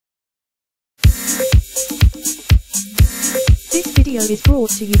video is brought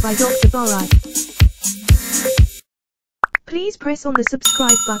to you by Dr. Barai. Please press on the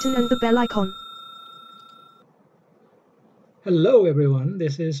subscribe button and the bell icon. Hello everyone,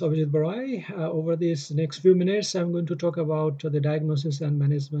 this is Abhijit Barai. Over these next few minutes, I'm going to talk about the diagnosis and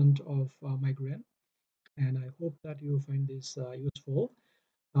management of migraine. And I hope that you find this useful.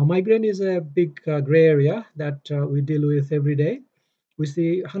 Migraine is a big gray area that we deal with every day. We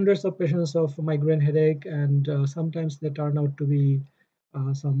see hundreds of patients of migraine headache, and sometimes they turn out to be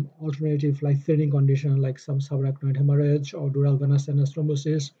some alternative life-threatening condition like some subarachnoid hemorrhage or dural venous sinus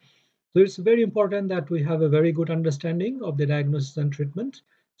thrombosis. So it's very important that we have a very good understanding of the diagnosis and treatment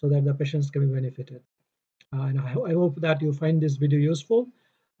so that the patients can be benefited. And I hope that you find this video useful.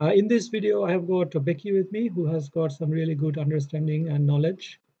 In this video, I have got Becky with me, who has got some really good understanding and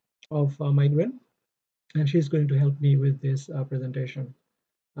knowledge of migraine, and she's going to help me with this presentation.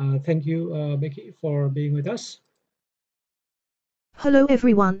 Thank you, Becky, for being with us. Hello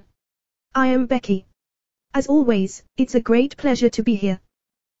everyone. I am Becky. As always, it's a great pleasure to be here.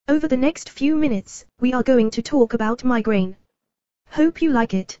 Over the next few minutes, we are going to talk about migraine. Hope you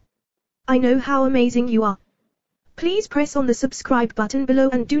like it. I know how amazing you are. Please press on the subscribe button below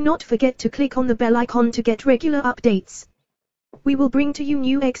and do not forget to click on the bell icon to get regular updates. We will bring to you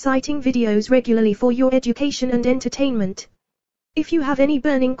new exciting videos regularly for your education and entertainment. If you have any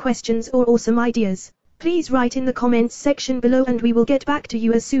burning questions or awesome ideas, please write in the comments section below and we will get back to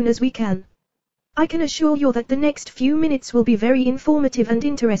you as soon as we can. I can assure you that the next few minutes will be very informative and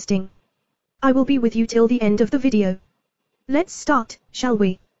interesting. I will be with you till the end of the video. Let's start, shall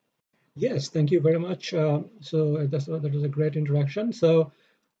we? Yes, thank you very much. That was a great introduction. So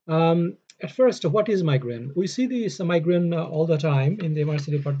at first, what is migraine? We see this migraine all the time in the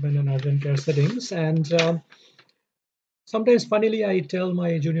emergency department and urgent care settings. And sometimes, funnily, I tell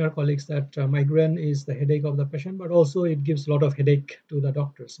my junior colleagues that migraine is the headache of the patient, but also it gives a lot of headache to the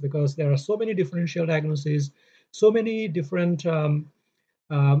doctors because there are so many differential diagnoses, so many different gray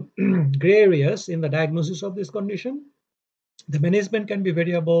areas in the diagnosis of this condition. The management can be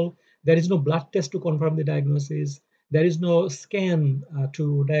variable. There is no blood test to confirm the diagnosis. There is no scan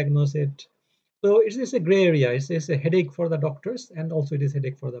to diagnose it. So it is a gray area. It's a headache for the doctors, and also it is a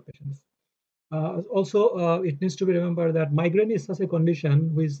headache for the patients. It needs to be remembered that migraine is such a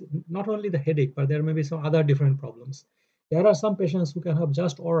condition with not only the headache, but there may be some other different problems. There are some patients who can have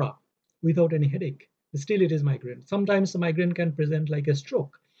just aura without any headache. Still, it is migraine. Sometimes the migraine can present like a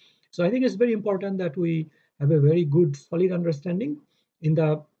stroke. So I think it's very important that we have a very good, solid understanding in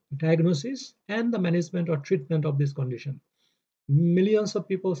the diagnosis and the management or treatment of this condition. Millions of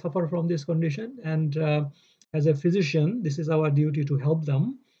people suffer from this condition, and as a physician, this is our duty to help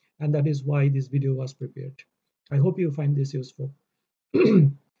them, and that is why this video was prepared. I hope you find this useful.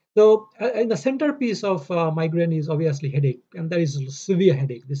 So, in the centerpiece of migraine is obviously headache, and that is severe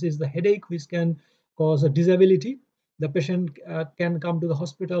headache. This is the headache which can cause a disability. The patient can come to the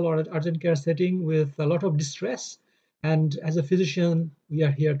hospital or urgent care setting with a lot of distress, and as a physician, we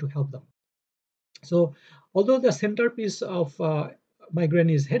are here to help them. So, although the centerpiece of migraine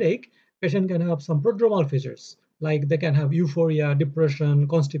is headache, patient can have some prodromal features like they can have euphoria, depression,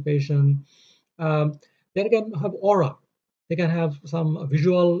 constipation. They can have aura. They can have some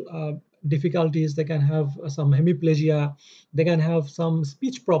visual difficulties. They can have some hemiplegia. They can have some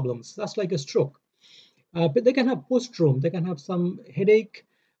speech problems. That's like a stroke. But they can have postrum. They can have some headache,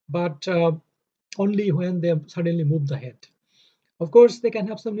 but only when they suddenly move the head. Of course, they can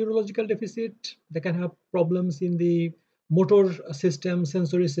have some neurological deficit. They can have problems in the motor system,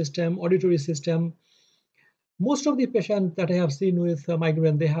 sensory system, auditory system. Most of the patients that I have seen with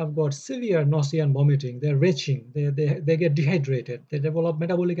migraine, they have got severe nausea and vomiting. They're retching. They get dehydrated. They develop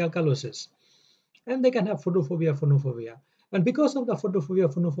metabolic alkalosis. And they can have photophobia. And because of the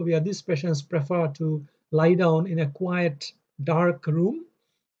photophobia, these patients prefer to lie down in a quiet, dark room.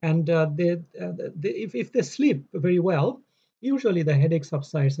 And if they sleep very well, usually the headache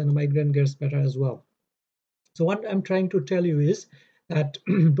subsides and the migraine gets better as well. So what I'm trying to tell you is that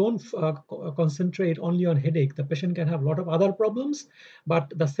don't concentrate only on headache. The patient can have a lot of other problems,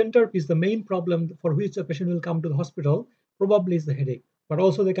 but the centerpiece, the main problem for which the patient will come to the hospital probably is the headache. But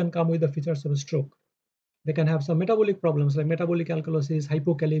also they can come with the features of a stroke. They can have some metabolic problems like metabolic alkalosis,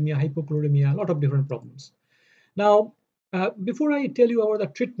 hypokalemia, hypochloremia, a lot of different problems. Now, before I tell you about the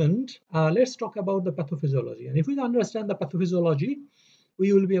treatment, let's talk about the pathophysiology. And if we understand the pathophysiology,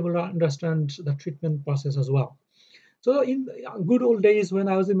 we will be able to understand the treatment process as well. So in good old days when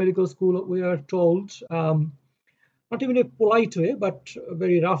I was in medical school, we are told, not even a polite way, but a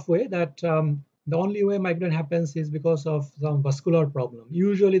very rough way, that the only way migraine happens is because of some vascular problem.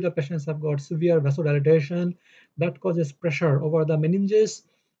 Usually the patients have got severe vasodilatation that causes pressure over the meninges,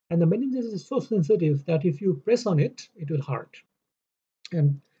 and the meninges is so sensitive that if you press on it, it will hurt.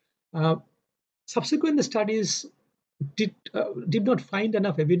 And uh, subsequent studies did not find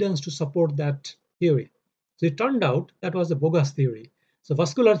enough evidence to support that theory. So it turned out that was a bogus theory. So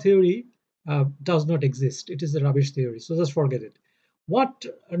vascular theory does not exist. It is a rubbish theory. So just forget it. What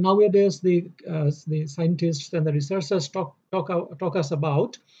nowadays the scientists and the researchers talk us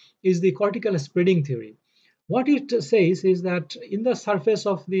about is the cortical spreading theory. What it says is that in the surface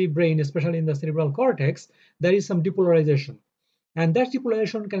of the brain, especially in the cerebral cortex, there is some depolarization. And that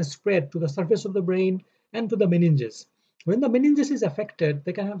depolarization can spread to the surface of the brain and to the meninges. When the meninges is affected,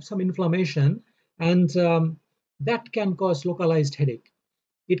 they can have some inflammation, and that can cause localized headache.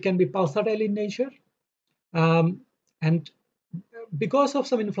 It can be pulsatile in nature, and because of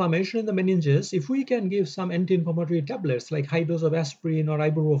some inflammation in the meninges, if we can give some anti-inflammatory tablets like high dose of aspirin or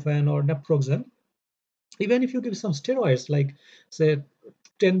ibuprofen or naproxen, even if you give some steroids like say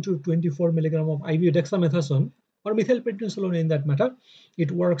 10 to 24 milligram of IV dexamethasone or methylprednisolone in that matter,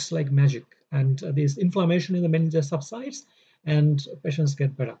 it works like magic, and this inflammation in the meninges subsides and patients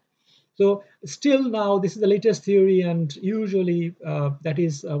get better. So still now this is the latest theory, and usually that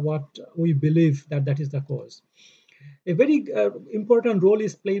is what we believe that is the cause. A very important role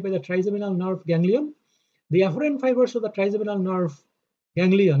is played by the trigeminal nerve ganglion. The afferent fibers of the trigeminal nerve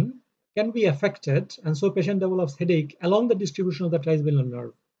ganglion can be affected, and so patient develops headache along the distribution of the trigeminal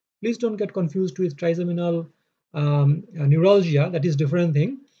nerve. Please don't get confused with trigeminal neuralgia. That is different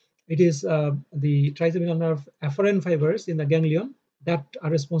thing. It is the trigeminal nerve afferent fibers in the ganglion that are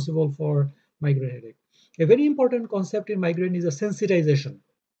responsible for migraine headache. A very important concept in migraine is a sensitization.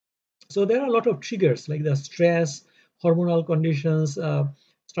 So there are a lot of triggers like the stress, hormonal conditions,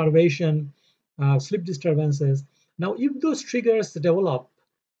 starvation, sleep disturbances. Now, if those triggers develop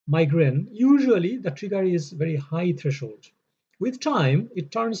migraine, usually the trigger is very high threshold. With time,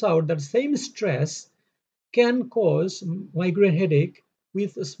 it turns out that same stress can cause migraine headache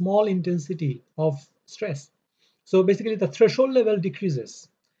with a small intensity of stress. So basically, the threshold level decreases.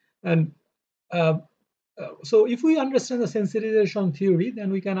 And uh, so if we understand the sensitization theory,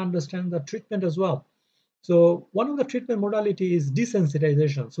 then we can understand the treatment as well. So one of the treatment modality is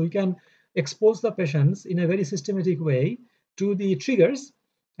desensitization. So we can expose the patients in a very systematic way to the triggers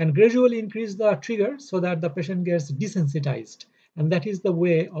and gradually increase the trigger so that the patient gets desensitized. And that is the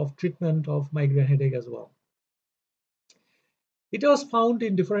way of treatment of migraine headache as well. It was found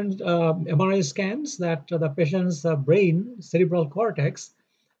in different MRI scans that the patient's brain, cerebral cortex,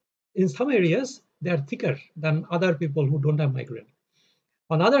 in some areas, they are thicker than other people who don't have migraine.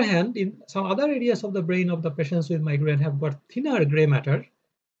 On the other hand, in some other areas of the brain of the patients with migraine have got thinner gray matter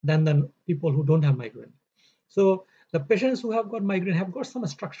than the people who don't have migraine. So the patients who have got migraine have got some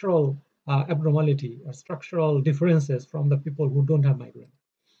structural abnormality or structural differences from the people who don't have migraine.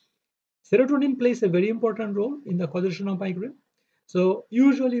 Serotonin plays a very important role in the causation of migraine. So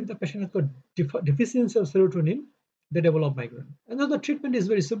usually if the patient has got deficiency of serotonin, they develop migraine. And then the treatment is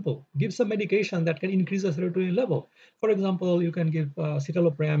very simple. Give some medication that can increase the serotonin level. For example, you can give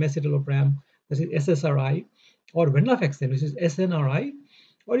citalopram, escitalopram, this is SSRI, or venlafaxine, which is SNRI,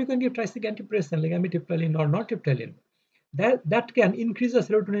 or you can give tricyclic antidepressant like amitriptyline or nortriptyline. That can increase the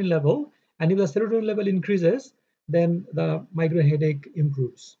serotonin level, and if the serotonin level increases, then the migraine headache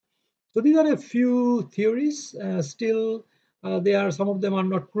improves. So these are a few theories. Still, some of them are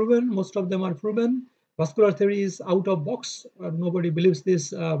not proven. Most of them are proven. Vascular theory is out of box. Nobody believes this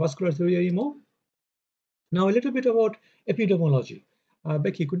vascular theory anymore. Now a little bit about epidemiology.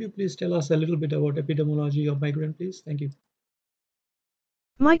 Becky, could you please tell us a little bit about epidemiology of migraine, please? Thank you.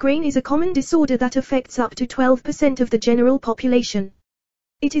 Migraine is a common disorder that affects up to 12% of the general population.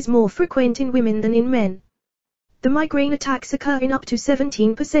 It is more frequent in women than in men. The migraine attacks occur in up to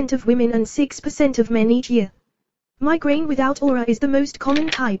 17% of women and 6% of men each year. Migraine without aura is the most common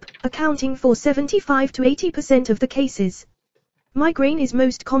type, accounting for 75 to 80% of the cases. Migraine is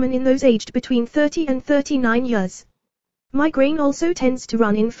most common in those aged between 30 and 39 years. Migraine also tends to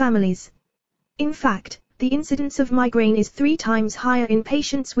run in families. In fact, the incidence of migraine is 3 times higher in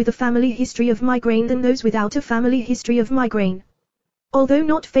patients with a family history of migraine than those without a family history of migraine. Although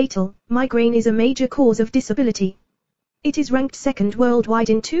not fatal, migraine is a major cause of disability. It is ranked second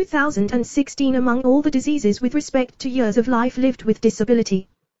worldwide in 2016 among all the diseases with respect to years of life lived with disability.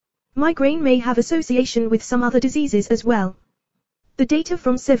 Migraine may have association with some other diseases as well. The data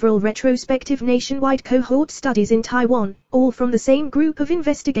from several retrospective nationwide cohort studies in Taiwan, all from the same group of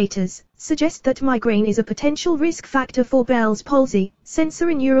investigators, suggest that migraine is a potential risk factor for Bell's palsy,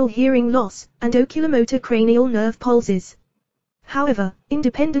 sensorineural hearing loss, and oculomotor cranial nerve palsies. However,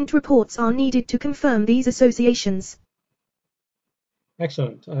 independent reports are needed to confirm these associations.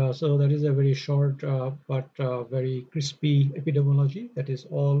 Excellent. So that is a very short but very crispy epidemiology. That is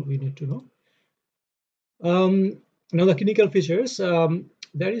all we need to know. Now the clinical features.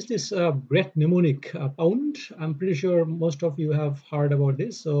 There is this Great Mnemonic pound. I'm pretty sure most of you have heard about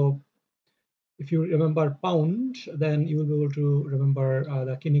this. So if you remember pound, then you will be able to remember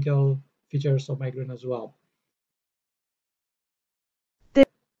the clinical features of migraine as well.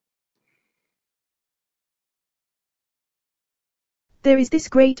 There is this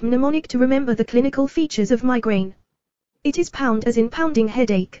great mnemonic to remember the clinical features of migraine. It is pound as in pounding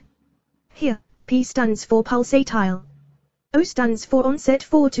headache. Here, P stands for pulsatile. O stands for onset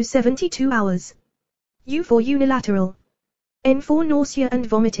 4 to 72 hours. U for unilateral. N for nausea and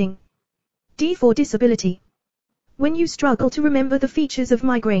vomiting. D for disability. When you struggle to remember the features of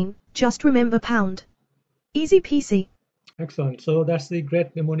migraine, just remember pound. Easy peasy. Excellent. So that's the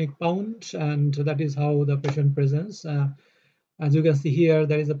Great Mnemonic pound, and that is how the patient presents. As you can see here,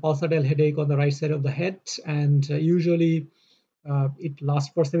 there is a pulsatile headache on the right side of the head, and usually it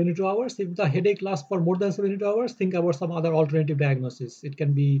lasts for 72 hours. If the headache lasts for more than 72 hours, think about some other alternative diagnosis. It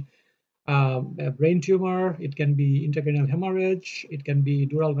can be a brain tumor, it can be intracranial hemorrhage, it can be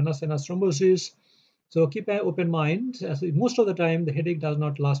dural venous sinus thrombosis. So keep an open mind. So most of the time, the headache does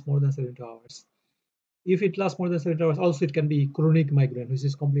not last more than 72 hours. If it lasts more than 72 hours, also it can be chronic migraine, which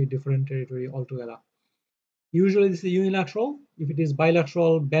is completely different territory altogether. Usually this is unilateral. If it is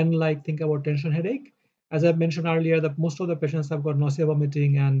bilateral, bend-like, think about tension headache. As I mentioned earlier, that most of the patients have got nausea,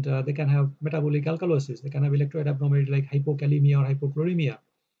 vomiting, and they can have metabolic alkalosis. They can have electrolyte abnormality like hypokalemia or hypochloremia.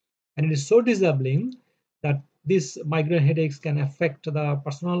 And it is so disabling that these migraine headaches can affect the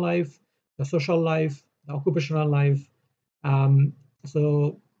personal life, the social life, the occupational life. Um,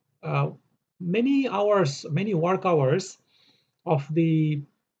 so uh, many hours, many work hours of the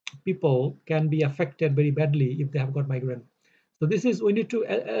people can be affected very badly if they have got migraine. So this is, we need to,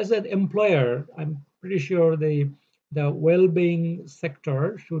 as an employer, I'm pretty sure the well-being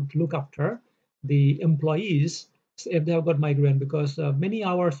sector should look after the employees if they have got migraine, because many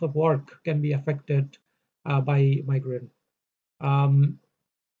hours of work can be affected by migraine. Um,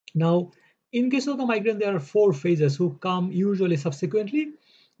 Now, in case of the migraine, there are four phases who come usually subsequently.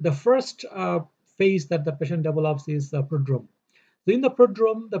 The first phase that the patient develops is the prodrome. So in the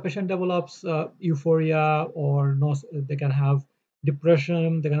prodrome, the patient develops euphoria, or they can have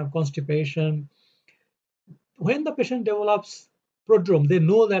depression, they can have constipation. When the patient develops prodrome, they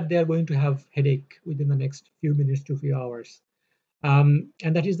know that they are going to have headache within the next few minutes to few hours, and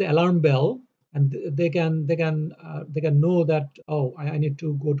that is the alarm bell. And they can know that, oh, I need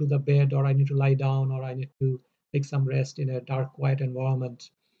to go to the bed, or I need to lie down, or I need to take some rest in a dark, quiet environment.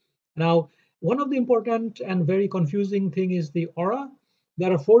 Now, one of the important and very confusing thing is the aura.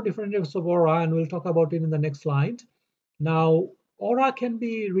 There are four different types of aura, and we'll talk about it in the next slide. Now, aura can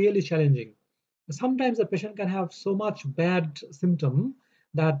be really challenging. Sometimes a patient can have so much bad symptom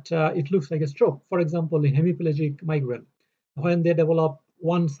that it looks like a stroke. For example, in hemiplegic migraine, when they develop,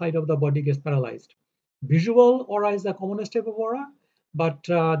 one side of the body gets paralyzed. Visual aura is the commonest type of aura, but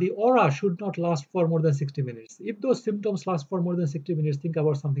the aura should not last for more than 60 minutes. If those symptoms last for more than 60 minutes, think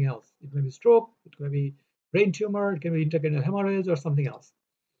about something else. It may be stroke, it may be brain tumor, it can be intracranial hemorrhage, or something else.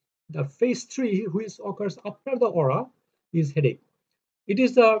 The phase three, which occurs after the aura, is headache. It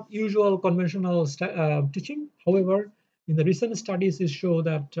is the usual conventional teaching. However, in the recent studies, it show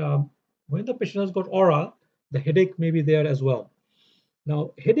that when the patient has got aura, the headache may be there as well.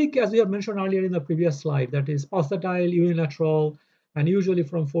 Now, headache, as we have mentioned earlier in the previous slide, that is pulsatile, unilateral, and usually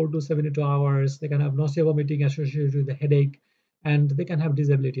from 4 to 72 hours. They can have nausea, vomiting associated with the headache, and they can have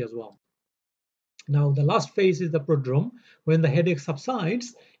disability as well. Now, the last phase is the prodrome. When the headache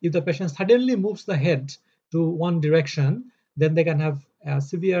subsides, if the patient suddenly moves the head to one direction, then they can have a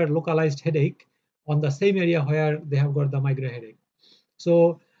severe localized headache on the same area where they have got the migraine headache.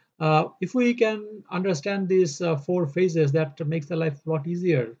 So if we can understand these four phases, that makes the life a lot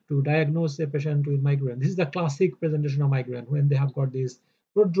easier to diagnose a patient with migraine. This is the classic presentation of migraine when they have got this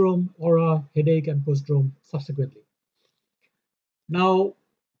prodrome, aura, headache, and postdrome subsequently. Now,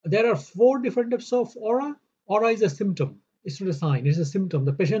 there are four different types of aura. Aura is a symptom. It's not a sign. It's a symptom.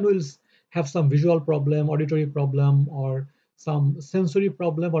 The patient will have some visual problem, auditory problem, or some sensory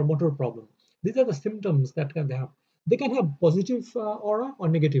problem or motor problem. These are the symptoms that can have. They can have positive aura or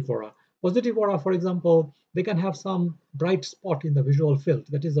negative aura. Positive aura, for example, they can have some bright spot in the visual field.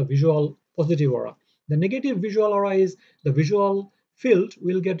 That is a visual positive aura. The negative visual aura is the visual field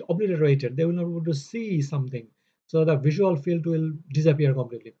will get obliterated. They will not be able to see something. So the visual field will disappear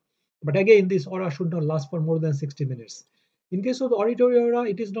completely. But again, this aura should not last for more than 60 minutes. In case of the auditory aura,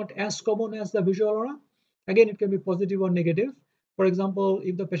 it is not as common as the visual aura. Again, it can be positive or negative. For example,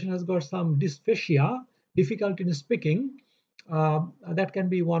 if the patient has got some dysphagia, difficulty in speaking, that can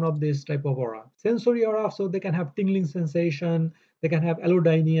be one of these type of aura. Sensory aura, so they can have tingling sensation, they can have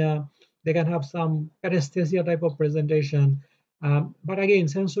allodynia, they can have some paresthesia type of presentation. But again,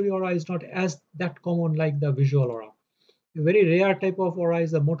 sensory aura is not as that common like the visual aura. A very rare type of aura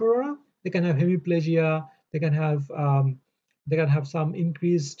is the motor aura. They can have hemiplegia. They can have some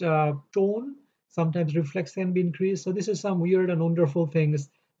increased tone. Sometimes reflex can be increased. So this is some weird and wonderful things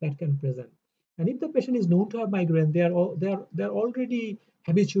that can present. And if the patient is known to have migraine, they're already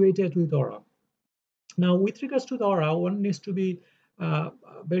habituated with aura. Now, with regards to the aura, one needs to be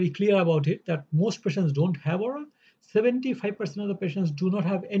very clear about it that most patients don't have aura. 75% of the patients do not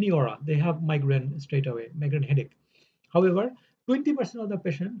have any aura. They have migraine straight away, migraine headache. However, 20% of the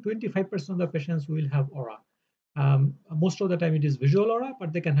patient, 25% of the patients will have aura. Most of the time it is visual aura,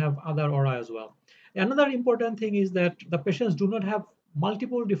 but they can have other aura as well. Another important thing is that the patients do not have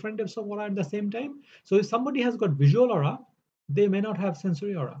multiple different types of aura at the same time. So if somebody has got visual aura, they may not have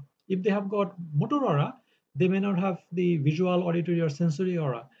sensory aura. If they have got motor aura, they may not have the visual, auditory, or sensory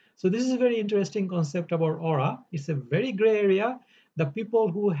aura. So this is a very interesting concept about aura. It's a very gray area. The people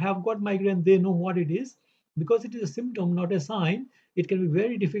who have got migraine, they know what it is. Because it is a symptom, not a sign, it can be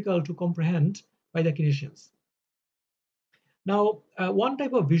very difficult to comprehend by the clinicians. Now, one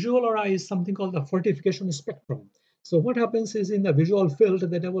type of visual aura is something called the fortification spectrum. So what happens is in the visual field,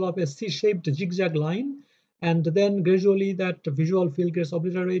 they develop a C-shaped zigzag line, and then gradually that visual field gets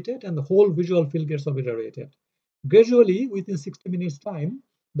obliterated and the whole visual field gets obliterated. Gradually, within 60 minutes time,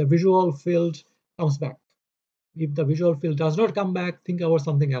 the visual field comes back. If the visual field does not come back, think about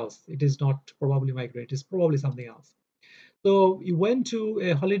something else. It is not probably migraine, it is probably something else. So you went to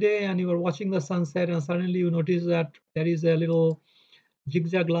a holiday and you were watching the sunset, and suddenly you notice that there is a little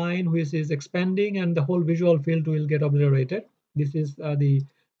zigzag line which is expanding, and the whole visual field will get obliterated. This is the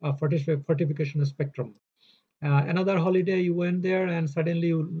fortification spectrum. Another holiday you went there, and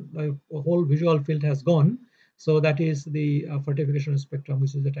suddenly the whole visual field has gone. So that is the fortification spectrum,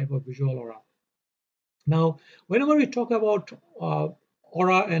 which is the type of visual aura. Now, whenever we talk about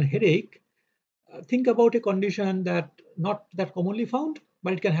aura and headache, think about a condition that not that commonly found,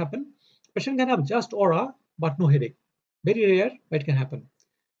 but it can happen. Patient can have just aura but no headache. Very rare, but it can happen.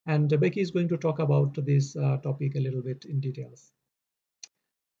 And Becky is going to talk about this topic a little bit in details.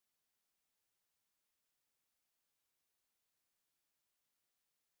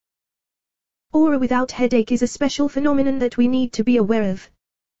 Aura without headache is a special phenomenon that we need to be aware of.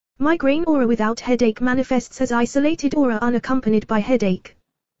 Migraine aura without headache manifests as isolated aura unaccompanied by headache.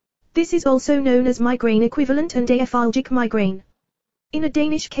 This is also known as migraine equivalent and aephalgic migraine. In a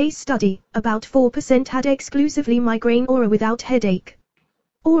Danish case study, about 4% had exclusively migraine aura without headache.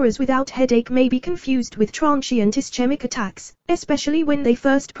 Auras without headache may be confused with transient ischemic attacks, especially when they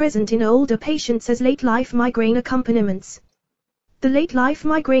first present in older patients as late-life migraine accompaniments. The late-life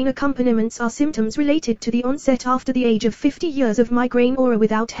migraine accompaniments are symptoms related to the onset after the age of 50 years of migraine aura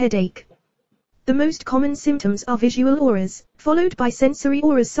without headache. The most common symptoms are visual auras, followed by sensory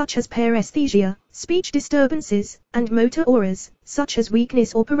auras such as paresthesia, speech disturbances, and motor auras, such as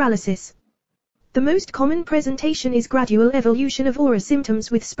weakness or paralysis. The most common presentation is gradual evolution of aura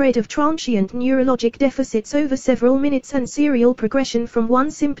symptoms with spread of transient neurologic deficits over several minutes and serial progression from one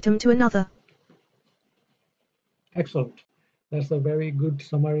symptom to another. Excellent. That's a very good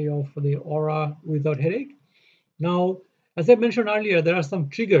summary of the aura without headache. Now, as I mentioned earlier, there are some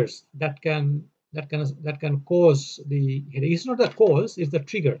triggers that can cause the headache. It's not the cause; it's the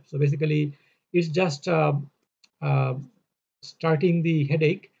trigger. So basically, it's just uh, starting the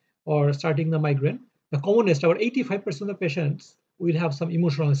headache or starting the migraine. The commonest, about 85% of the patients will have some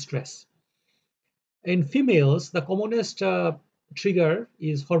emotional stress. In females, the commonest trigger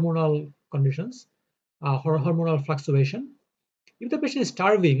is hormonal conditions, hormonal fluctuation. If the patient is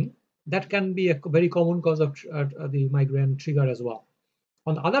starving, that can be a very common cause of the migraine trigger as well.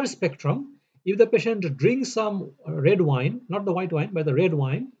 On the other spectrum, if the patient drinks some red wine, not the white wine, but the red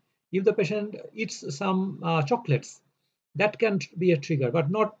wine, if the patient eats some chocolates, that can be a trigger, but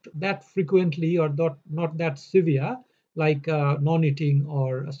not that frequently or not that severe like non-eating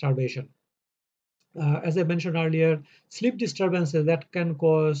or starvation. As I mentioned earlier, sleep disturbances that can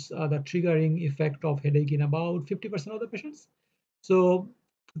cause the triggering effect of headache in about 50% of the patients. So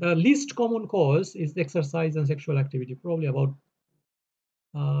The least common cause is exercise and sexual activity, probably about,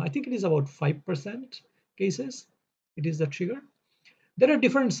 I think it is about 5% cases. It is the trigger. There are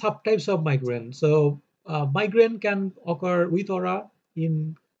different subtypes of migraine. So migraine can occur with aura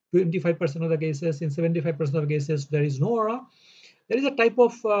in 25% of the cases. In 75% of the cases, there is no aura. There is a type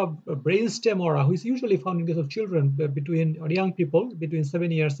of brainstem aura, which is usually found in case of children between or young people between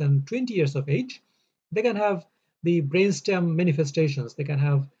 7 years and 20 years of age. They can have the brainstem manifestations. They can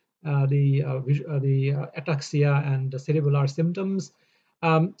have the ataxia and the cerebellar symptoms.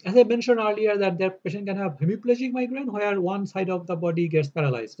 As I mentioned earlier, that that patient can have hemiplegic migraine, where one side of the body gets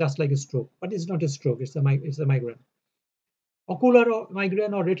paralyzed, just like a stroke. But it's not a stroke; it's a migraine. Ocular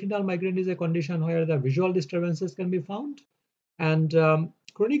migraine or retinal migraine is a condition where the visual disturbances can be found. And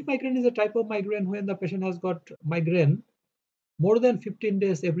chronic migraine is a type of migraine when the patient has got migraine more than 15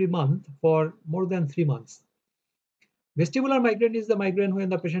 days every month for more than 3 months. Vestibular migraine is the migraine when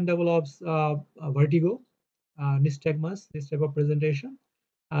the patient develops vertigo, nystagmus, this type of presentation.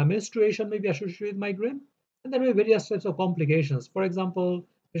 Menstruation may be associated with migraine, and there may be various types of complications. For example,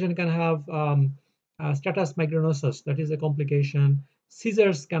 patient can have status migrainosus, that is a complication.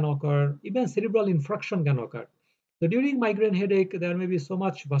 Seizures can occur, even cerebral infarction can occur. So during migraine headache, there may be so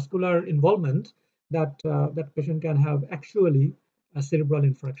much vascular involvement that that patient can have actually a cerebral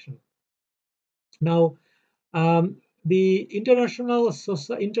infarction. Now, the international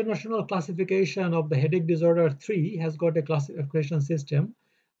classification of the headache disorder 3 has got a classification system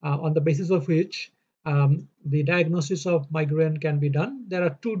on the basis of which the diagnosis of migraine can be done. There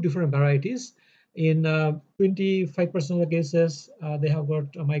are two different varieties. In 25% of the cases, they have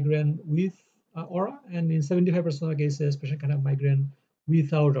got a migraine with aura, and in 75% of the cases, patient can have migraine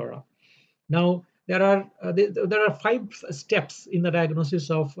without aura. Now, there are five steps in the diagnosis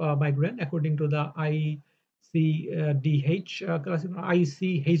of migraine according to the ICHD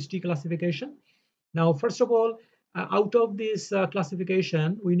classification. Now, first of all, out of this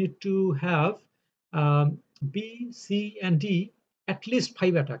classification, we need to have B, C, and D at least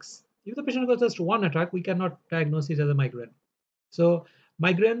 5 attacks. If the patient has just one attack, we cannot diagnose it as a migraine. So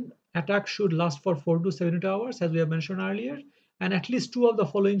migraine attack should last for 4 to 72 hours, as we have mentioned earlier, and at least two of the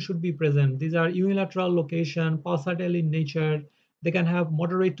following should be present. These are unilateral location, pulsatile in nature. They can have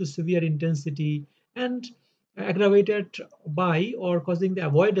moderate to severe intensity and aggravated by or causing the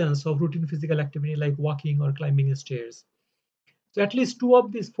avoidance of routine physical activity like walking or climbing stairs. So at least two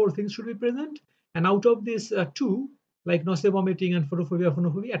of these four things should be present, and out of these two, like nausea, vomiting, and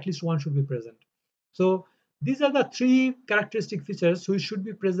phonophobia, at least one should be present. So these are the three characteristic features which should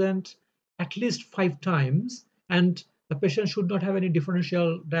be present at least 5 times, and the patient should not have any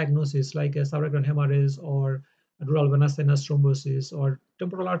differential diagnosis like a cerebral hemorrhage or dural venous sinus thrombosis or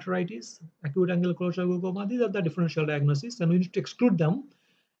temporal arteritis, acute angle closure glaucoma. These are the differential diagnoses, and we need to exclude them.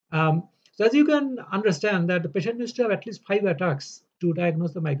 So as you can understand that the patient needs to have at least 5 attacks to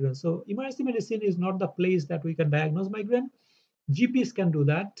diagnose the migraine. So emergency medicine is not the place that we can diagnose migraine. GPs can do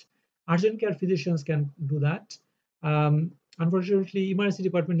that. Urgent care physicians can do that. Unfortunately, emergency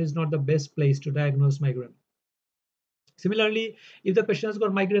department is not the best place to diagnose migraine. Similarly, if the patient has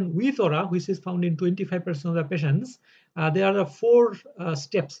got migraine with aura, which is found in 25% of the patients, there are the four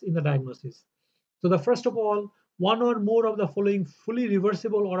steps in the diagnosis. So the first of all, one or more of the following fully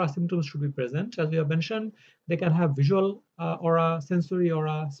reversible aura symptoms should be present. As we have mentioned, they can have visual aura, sensory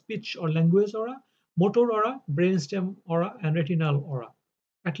aura, speech or language aura, motor aura, brainstem aura, and retinal aura.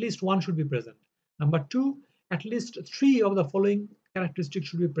 At least one should be present. Number two, at least three of the following characteristics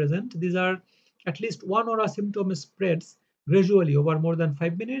should be present. These are at least one aura symptom spreads gradually over more than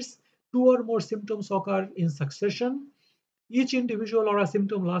 5 minutes. Two or more symptoms occur in succession. Each individual aura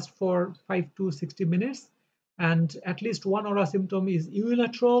symptom lasts for 5 to 60 minutes, and at least one aura symptom is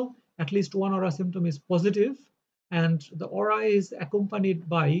unilateral, at least one aura symptom is positive, and the aura is accompanied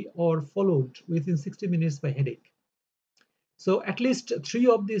by or followed within 60 minutes by headache. So at least three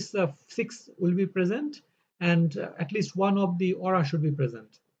of these six will be present, and at least one of the aura should be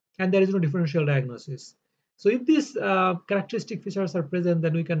present, and there is no differential diagnosis. So if these characteristic features are present,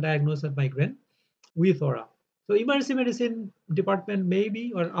 then we can diagnose a migraine with aura. So emergency medicine department may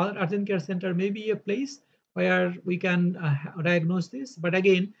be, or urgent care center may be a place where we can diagnose this. But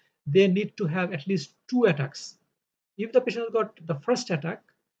again, they need to have at least 2 attacks. If the patient has got the first attack,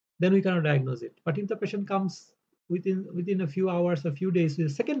 then we cannot diagnose it. But if the patient comes within a few hours, a few days with a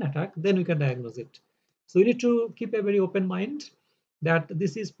second attack, then we can diagnose it. So we need to keep a very open mind that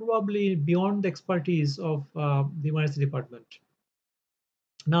this is probably beyond the expertise of the emergency department.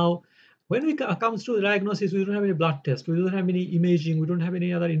 Now, when it comes to diagnosis, we don't have any blood test, we don't have any imaging, we don't have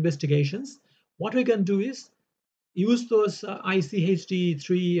any other investigations. What we can do is use those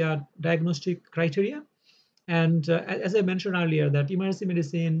ICHD3 diagnostic criteria. And as I mentioned earlier, that emergency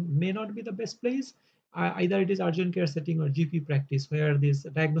medicine may not be the best place. Either it is urgent care setting or GP practice where this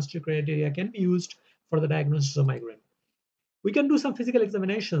diagnostic criteria can be used for the diagnosis of migraine. We can do some physical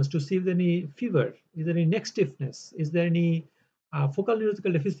examinations to see if there any fever, is there any neck stiffness, is there any focal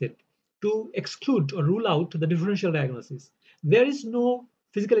neurological deficit, to exclude or rule out the differential diagnosis. There is no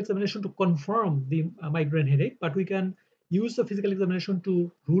physical examination to confirm the migraine headache, but we can use the physical examination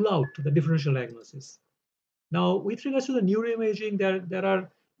to rule out the differential diagnosis. Now, with regards to the neuroimaging,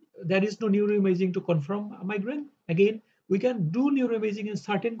 there is no neuroimaging to confirm a migraine. Again, we can do neuroimaging in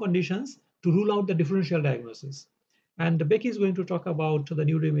certain conditions to rule out the differential diagnosis. And Becky is going to talk about the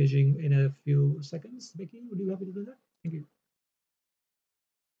neuroimaging in a few seconds. Becky, would you be happy to do that? Thank you.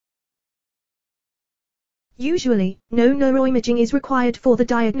 Usually, no neuroimaging is required for the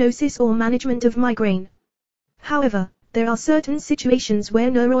diagnosis or management of migraine. However, there are certain situations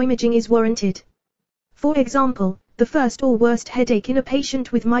where neuroimaging is warranted. For example, the first or worst headache in a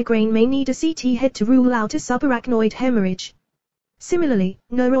patient with migraine may need a CT head to rule out a subarachnoid hemorrhage. Similarly,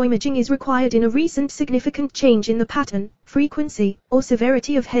 neuroimaging is required in a recent significant change in the pattern, frequency, or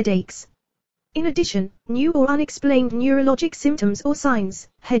severity of headaches. In addition, new or unexplained neurologic symptoms or signs,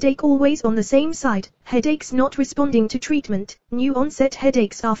 headache always on the same side, headaches not responding to treatment, new onset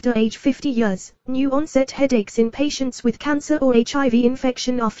headaches after age 50 years, new onset headaches in patients with cancer or HIV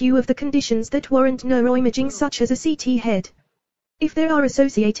infection are few of the conditions that warrant neuroimaging such as a CT head. If there are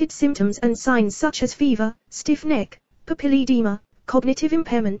associated symptoms and signs such as fever, stiff neck, papilledema, cognitive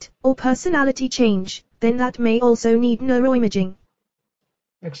impairment, or personality change, then that may also need neuroimaging.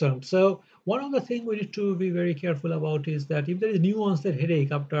 Excellent. So one of the things we need to be very careful about is that if there is new onset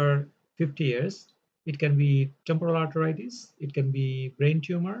headache after 50 years, it can be temporal arteritis, it can be brain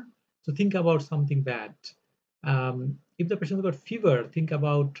tumor. So think about something bad. If the patient has got fever, think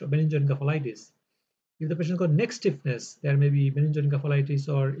about meningoencephalitis. If the patient has got neck stiffness, there may be meningoencephalitis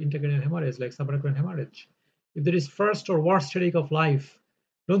or intracranial hemorrhage like subarachnoid hemorrhage. If there is first or worst headache of life,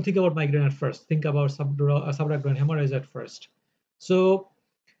 don't think about migraine at first. Think about subarachnoid hemorrhage at first. So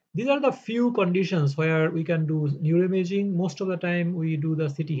these are the few conditions where we can do neuroimaging. Most of the time we do the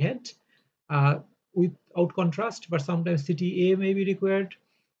CT head uh, without contrast, but sometimes CTA may be required.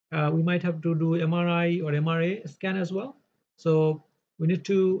 We might have to do MRI or MRA scan as well. So we need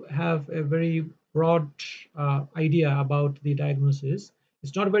to have a very broad idea about the diagnosis.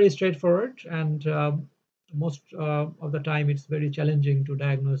 It's not very straightforward, and most of the time it's very challenging to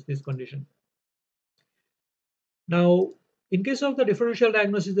diagnose this condition. Now, in case of the differential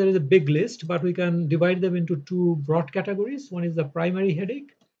diagnosis, there is a big list, but we can divide them into two broad categories. One is the primary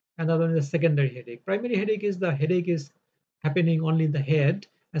headache, and the other one is the secondary headache. Primary headache is the headache is happening only in the head,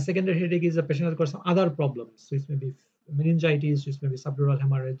 and secondary headache is the patient has got some other problems, which may be meningitis, which may be subdural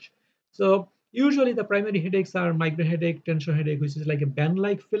hemorrhage. So usually the primary headaches are migraine headache, tension headache, which is like a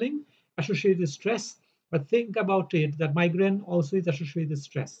band-like feeling associated with stress. But think about it that migraine also is associated with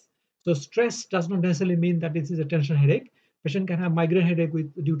stress. So stress does not necessarily mean that this is a tension headache. Patient can have migraine headache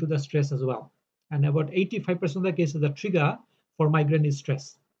due to the stress as well. And about 85% of the cases, the trigger for migraine is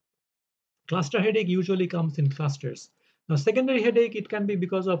stress. Cluster headache usually comes in clusters. Now, secondary headache, it can be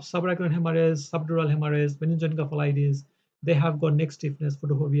because of subarachnoid hemorrhage, subdural hemorrhage, meningoencephalitis. They have got neck stiffness,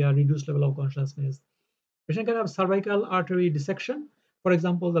 photophobia, reduced level of consciousness. Patient can have cervical artery dissection, for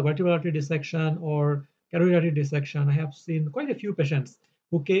example, the vertebral artery dissection or carotid artery dissection. I have seen quite a few patients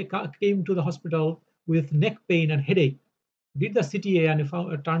who came to the hospital with neck pain and headache, did the CTA, and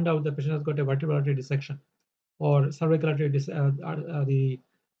it turned out the patient has got a vertebral artery dissection or cervical artery the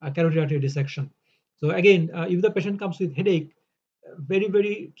carotid artery dissection. So again, if the patient comes with headache,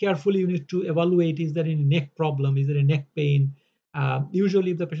 very carefully you need to evaluate, is there any neck problem, is there a neck pain.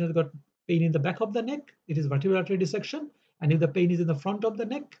 Usually if the patient has got pain in the back of the neck, it is vertebral artery dissection, and if the pain is in the front of the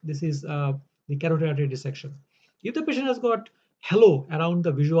neck, this is the carotid artery dissection. If the patient has got halo around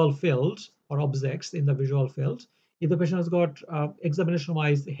the visual field or objects in the visual field, if the patient has got examination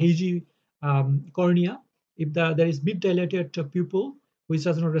wise hazy cornea, if there is mid dilated pupil which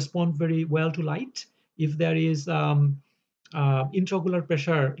does not respond very well to light, if there is intraocular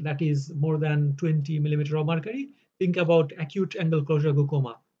pressure that is more than 20 millimeter of mercury, think about acute angle closure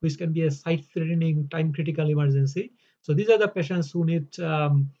glaucoma, which can be a sight-threatening, time-critical emergency. So these are the patients who need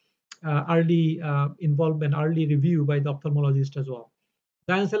early involvement, early review by the ophthalmologist as well.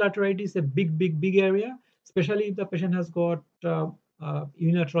 Giant cell arteritis is a big area, especially if the patient has got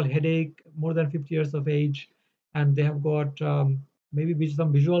unilateral headache, more than 50 years of age, and they have got maybe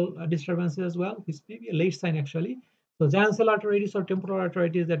some visual disturbances as well, which may be a late sign actually. So giant cell arteritis or temporal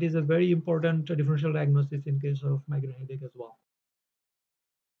arteritis, that is a very important differential diagnosis in case of migraine headache as well.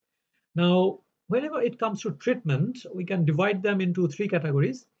 Now, whenever it comes to treatment, we can divide them into three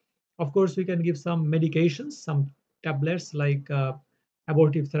categories. Of course, we can give some medications, some tablets like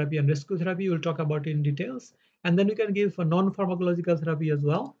abortive therapy and rescue therapy. We'll talk about it in details. And then we can give a non-pharmacological therapy as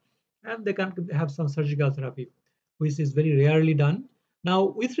well. And they can have some surgical therapy, which is very rarely done. Now,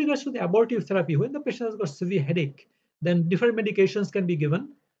 with regards to the abortive therapy, when the patient has got severe headache, then different medications can be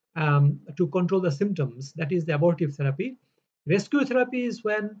given to control the symptoms. That is the abortive therapy. Rescue therapy is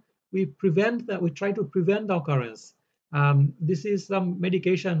when we try to prevent the occurrence. This is some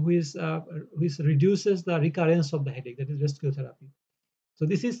medication which reduces the recurrence of the headache. That is rescue therapy. So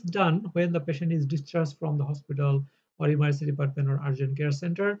this is done when the patient is discharged from the hospital or emergency department or urgent care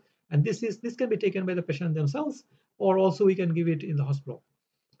center, and this can be taken by the patient themselves, or also we can give it in the hospital.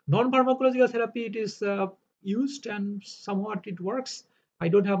 Non-pharmacological therapy, it is used and somewhat it works. I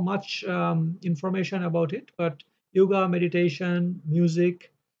don't have much information about it, but yoga, meditation,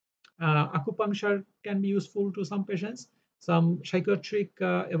 music, acupuncture can be useful to some patients. Some psychiatric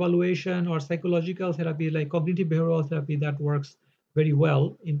evaluation or psychological therapy like cognitive behavioral therapy that works very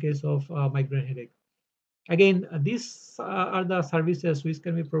well in case of migraine headache. Again, these are the services which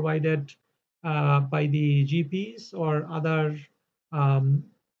can be provided by the GPs or other um,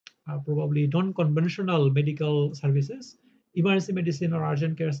 probably non-conventional medical services. Emergency medicine or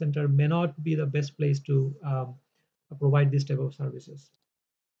urgent care center may not be the best place to provide this type of services.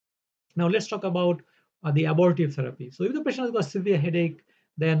 Now let's talk about the abortive therapy. So if the patient has got severe headache,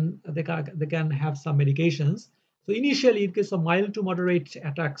 then they can have some medications. So initially, in case of mild to moderate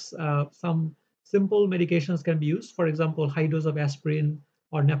attacks, some simple medications can be used. For example, high dose of aspirin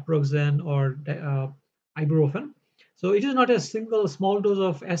or naproxen or ibuprofen. So it is not a single small dose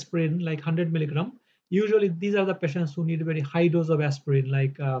of aspirin like 100 milligram. Usually, these are the patients who need a very high dose of aspirin,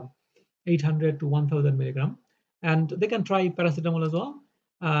 like 800 to 1000 milligram. And they can try paracetamol as well.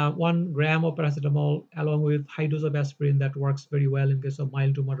 1 gram of paracetamol along with high dose of aspirin that works very well in case of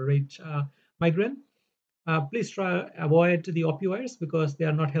mild to moderate migraine. Please try avoid the opioids because they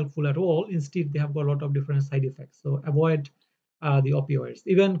are not helpful at all. Instead, they have got a lot of different side effects. So avoid the opioids.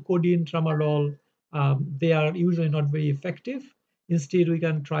 Even codeine, tramadol, they are usually not very effective. Instead, we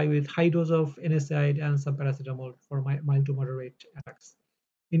can try with high dose of NSAID and some paracetamol for mild to moderate attacks.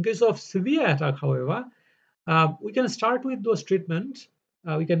 In case of severe attack, however, we can start with those treatments.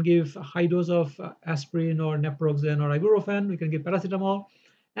 We can give a high dose of aspirin or naproxen or ibuprofen. We can give paracetamol,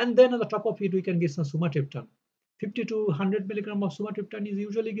 and then on the top of it, we can give some sumatriptan. 50 to 100 milligram of sumatriptan is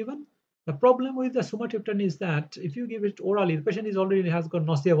usually given. The problem with the sumatriptan is that if you give it orally, the patient is already has got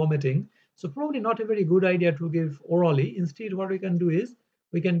nausea, vomiting, so probably not a very good idea to give orally. Instead, what we can do is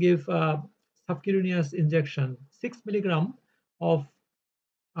we can give subcutaneous injection, 6 milligram of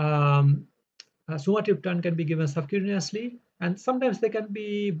um, sumatriptan can be given subcutaneously, and sometimes they can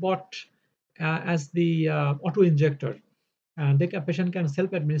be bought as the auto injector, and patient can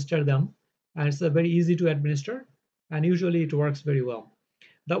self-administer them, and it's very easy to administer, and usually it works very well.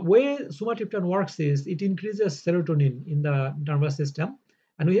 The way sumatriptan works is it increases serotonin in the nervous system,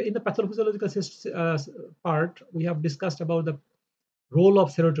 and in the pathophysiological part we have discussed about the role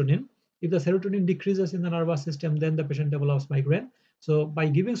of serotonin. If the serotonin decreases in the nervous system, then the patient develops migraine. So by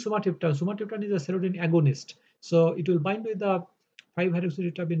giving sumatriptan, sumatriptan is a serotonin agonist. So it will bind with the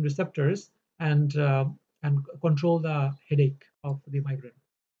 5-hydroxytryptamine receptors and control the headache of the migraine.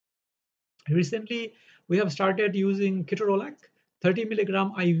 Recently, we have started using ketorolac 30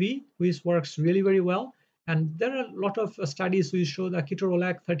 milligram IV, which works really very well. And there are a lot of studies which show that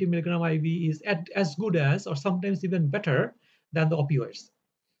ketorolac 30 milligram IV is as good as, or sometimes even better than the opioids.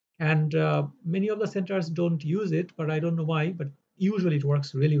 And many of the centers don't use it, but I don't know why. But usually it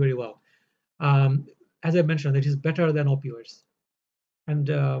works really very well. As I mentioned, it is better than opioids. And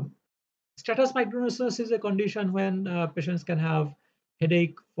status migrainosus is a condition when patients can have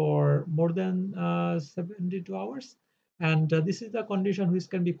headache for more than 72 hours. And this is the condition which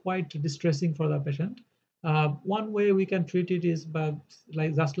can be quite distressing for the patient. One way we can treat it is by,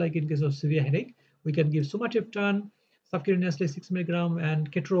 just like in case of severe headache, we can give sumatriptan subcutaneously 6 milligram,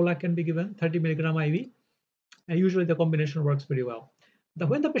 and ketorolac can be given 30 milligram IV. And usually the combination works very well.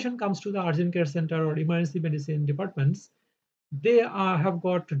 When the patient comes to the urgent care center or emergency medicine departments, they have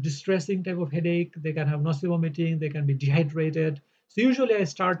got distressing type of headache. They can have nausea, vomiting. They can be dehydrated. So usually I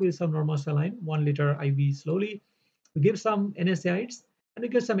start with some normal saline, 1 liter IV slowly. We give some NSAIDs and we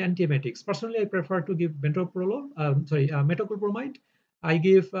give some antiemetics. Personally, I prefer to give metoclopramide. I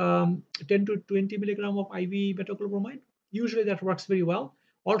give 10 to 20 milligram of IV metoclopramide. Usually that works very well.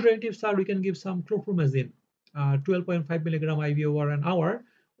 Alternatives are we can give some chlorpromazine. 12.5 milligram IV over an hour,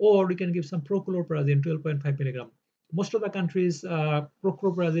 or we can give some prochlorperazine 12.5 milligram. Most of the countries,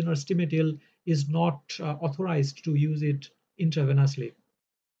 prochlorperazine or Stimetil is not authorized to use it intravenously.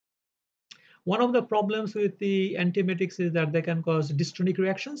 One of the problems with the antiemetics is that they can cause dystonic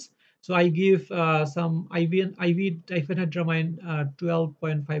reactions. So I give some IV diphenhydramine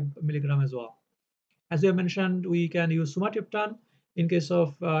 12.5 milligram as well. As you mentioned, we can use sumatriptan in case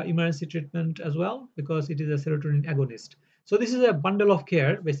of emergency treatment as well, because it is a serotonin agonist. So this is a bundle of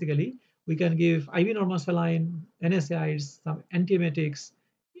care. Basically, we can give IV normal saline, NSAIDs, some antiemetics,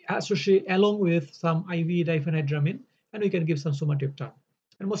 associate along with some IV diphenhydramine, and we can give some sumatriptan.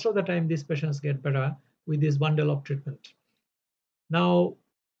 And most of the time, these patients get better with this bundle of treatment. Now,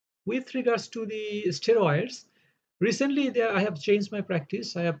 with regards to the steroids, recently I have changed my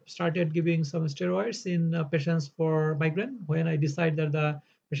practice. I have started giving some steroids in patients for migraine when I decide that the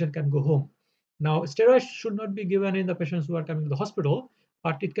patient can go home. Now, steroids should not be given in the patients who are coming to the hospital,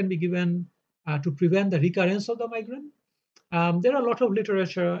 but it can be given to prevent the recurrence of the migraine. There are a lot of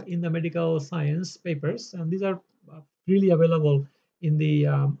literature in the medical science papers, and these are freely available in the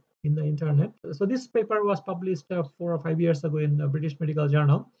internet. So this paper was published 4 or 5 years ago in the British Medical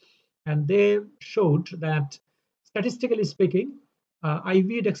Journal, and they showed that statistically speaking,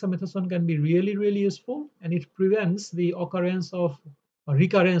 IV dexamethasone can be really useful, and it prevents the occurrence of or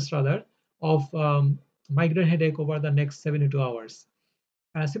recurrence rather of migraine headache over the next 72 hours.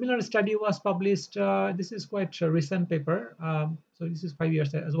 A similar study was published. This is quite a recent paper, so this is 5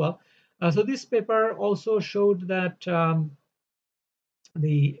 years as well. So this paper also showed that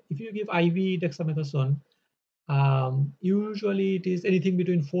the if you give IV dexamethasone, usually it is anything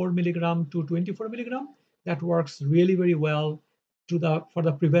between 4 milligram to 24 milligram. That works really very well for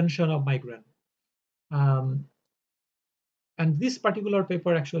the prevention of migraine. Um, and this particular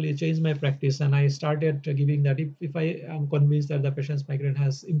paper actually changed my practice, and I started giving that if I am convinced that the patient's migraine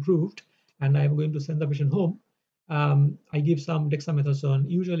has improved and I'm going to send the patient home, I give some dexamethasone.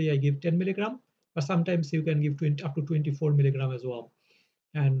 Usually I give 10 milligram, but sometimes you can give up to 24 milligram as well,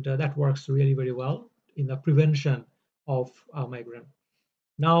 and that works really very well in the prevention of migraine.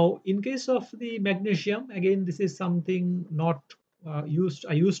 Now, in case of the magnesium, again, this is something not I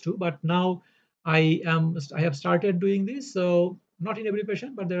used to, but now I have started doing this. So not in every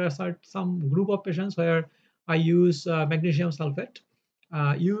patient, but there are some group of patients where I use magnesium sulfate.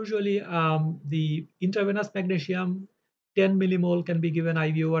 Usually, the intravenous magnesium 10 millimole can be given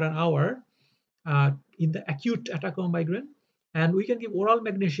IV over an hour in the acute attack of migraine, and we can give oral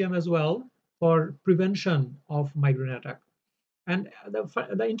magnesium as well for prevention of migraine attack. And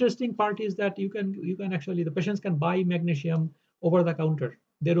the interesting part is that you can actually the patients can buy magnesium over the counter.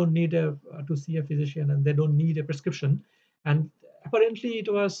 They don't need to see a physician, and they don't need a prescription. And apparently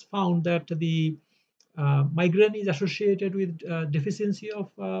it was found that the migraine is associated with deficiency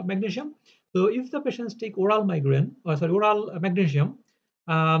of magnesium. So if the patients take oral magnesium,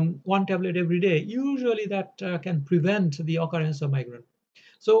 1 tablet every day, usually that can prevent the occurrence of migraine.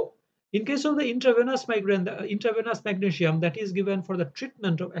 So in case of the intravenous migraine, the intravenous magnesium that is given for the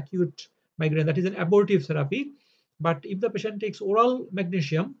treatment of acute migraine, that is an abortive therapy. But if the patient takes oral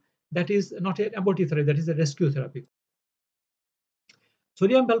magnesium, that is not an abortive therapy, that is a rescue therapy.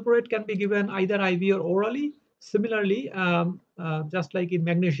 Sodium valproate can be given either IV or orally. Similarly, just like in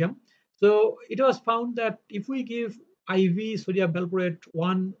magnesium. So it was found that if we give IV sodium valproate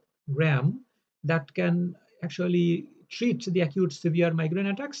 1 gram, that can actually treat the acute severe migraine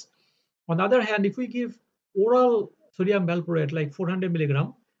attacks. On the other hand, if we give oral sodium valproate like 400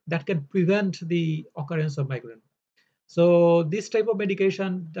 milligram, that can prevent the occurrence of migraine. So this type of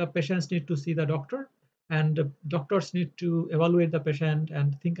medication, the patients need to see the doctor, and doctors need to evaluate the patient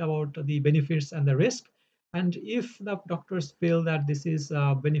and think about the benefits and the risk. And if the doctors feel that this is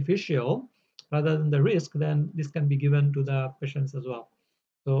beneficial rather than the risk, then this can be given to the patients as well.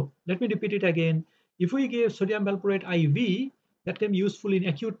 So let me repeat it again. If we give sodium valproate IV, that can be useful in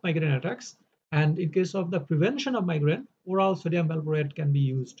acute migraine attacks. And in case of the prevention of migraine, oral sodium valproate can be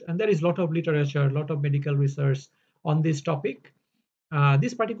used. And there is a lot of literature, a lot of medical research on this topic.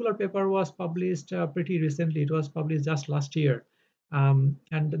 This particular paper was published pretty recently. It was published just last year. And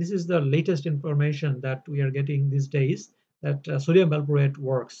this is the latest information that we are getting these days, that sodium valproate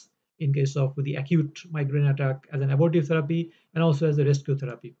works in case of the acute migraine attack as an abortive therapy and also as a rescue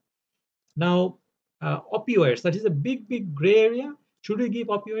therapy. Now, opioids, that is a big gray area. Should we give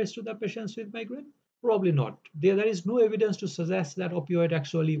opioids to the patients with migraine? Probably not. There is no evidence to suggest that opioid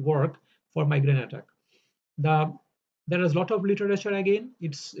actually work for migraine attack. The there is a lot of literature again.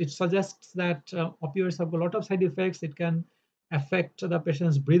 It suggests that opioids have a lot of side effects. It can affect the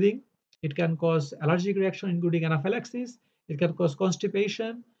patient's breathing. It can cause allergic reaction, including anaphylaxis. It can cause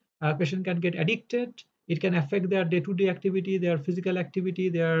constipation. A patient can get addicted. It can affect their day-to-day activity, their physical activity,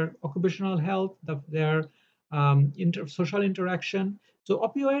 their occupational health, their social interaction. So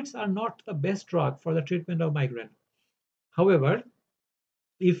opioids are not the best drug for the treatment of migraine. However,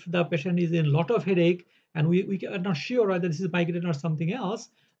 if the patient is in a lot of headache and we are not sure whether this is migraine or something else,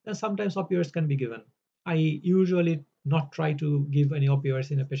 then sometimes opioids can be given. I usually not try to give any opioids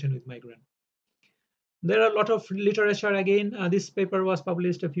in a patient with migraine. There are a lot of literature again. This paper was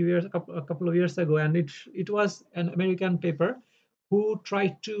published a couple of years ago, and it was an American paper who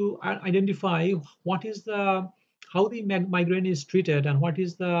tried to identify what is the how the migraine is treated and what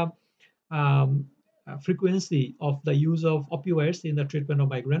is the um, frequency of the use of opioids in the treatment of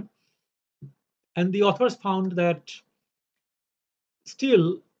migraine. And the authors found that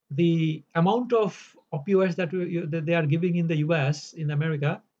still the amount of opioids that they are giving in the US, in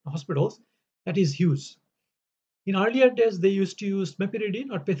America, hospitals, that is huge. In earlier days, they used to use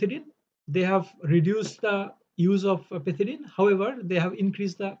meperidine or pethidine. They have reduced the use of pethidine. However, they have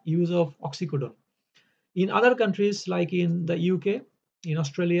increased the use of oxycodone. In other countries like in the UK, in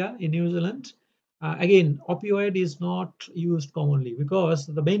Australia, in New Zealand, again, opioid is not used commonly because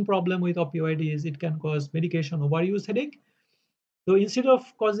the main problem with opioid is it can cause medication overuse headache. So instead of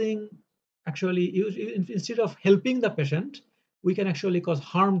causing instead of helping the patient, we can actually cause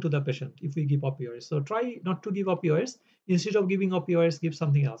harm to the patient if we give opioids. So try not to give opioids. Instead of giving opioids, give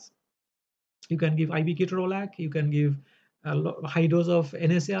something else. You can give IV ketorolac. You can give a high dose of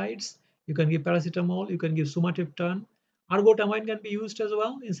NSAIDs. You can give paracetamol. You can give sumatriptan. Ergotamine can be used as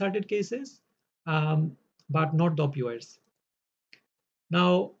well in certain cases, but not the opioids.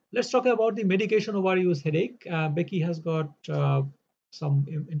 Now, let's talk about the medication overuse headache. Becky has got some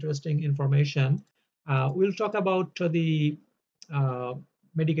interesting information. We'll talk about the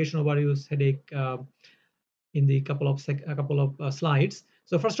medication overuse headache in the couple of slides.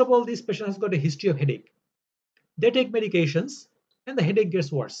 So first of all, this patient has got a history of headache. They take medications and the headache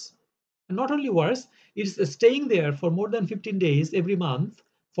gets worse. And not only worse, it's staying there for more than 15 days every month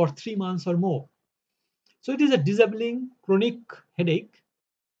for 3 months or more. So it is a disabling chronic headache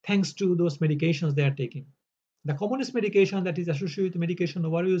thanks to those medications they are taking. The commonest medication that is associated with medication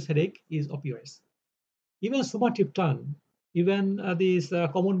overuse headache is opioids. Even sumatriptan, even these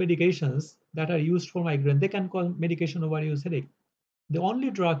common medications that are used for migraine, they can cause medication overuse headache. The only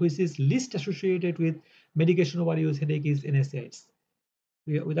drug which is least associated with medication overuse headache is NSAIDs.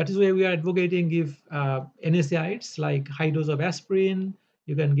 That is why we are advocating give NSAIDs like high dose of aspirin.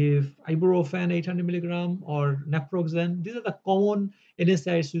 You can give ibuprofen 800 milligram or naproxen. These are the common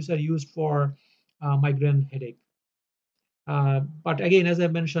NSAIDs which are used for migraine headache. But again, as I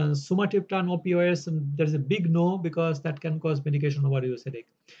mentioned, sumatriptan opioids, there's a big no because that can cause medication overuse headache.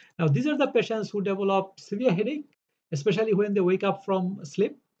 Now, these are the patients who develop severe headache, especially when they wake up from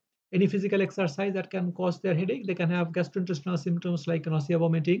sleep. Any physical exercise that can cause their headache. They can have gastrointestinal symptoms like nausea,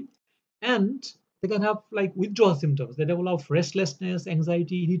 vomiting, and they can have like withdrawal symptoms. They develop restlessness,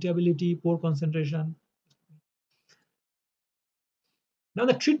 anxiety, irritability, poor concentration. Now,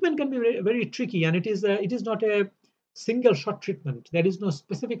 the treatment can be very, very tricky, and it is not a single shot treatment. There is no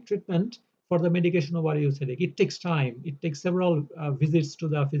specific treatment for the medication of overuse headache. It takes time. It takes several visits to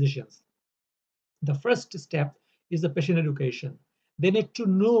the physicians. The first step is the patient education. They need to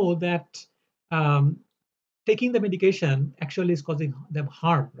know that taking the medication actually is causing them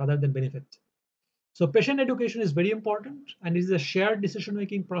harm rather than benefit. So patient education is very important, and it is a shared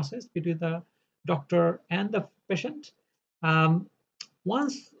decision-making process between the doctor and the patient.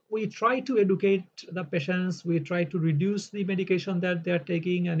 Once we try to educate the patients, we try to reduce the medication that they're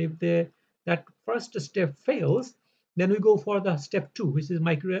taking, and if that first step fails, then we go for the step 2, which is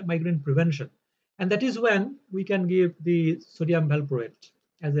migraine prevention. And that is when we can give the sodium valproate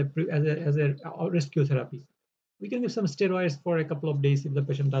as a rescue therapy. We can give some steroids for a couple of days if the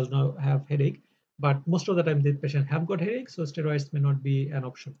patient does not have headache, but most of the time the patient have got headache, so steroids may not be an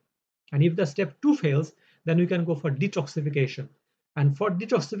option. And if the step 2 fails, then we can go for detoxification. And for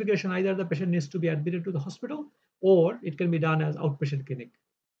detoxification, either the patient needs to be admitted to the hospital or it can be done as outpatient clinic.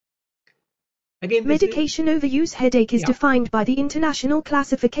 Again, medication overuse headache is defined by the International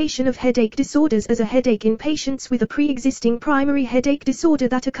Classification of Headache Disorders as a headache in patients with a pre-existing primary headache disorder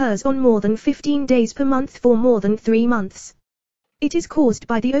that occurs on more than 15 days per month for more than 3 months. It is caused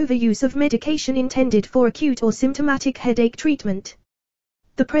by the overuse of medication intended for acute or symptomatic headache treatment.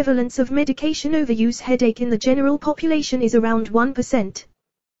 The prevalence of medication overuse headache in the general population is around 1%.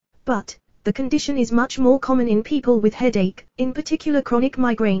 But, the condition is much more common in people with headache, in particular chronic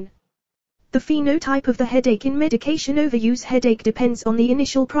migraine. The phenotype of the headache in medication overuse headache depends on the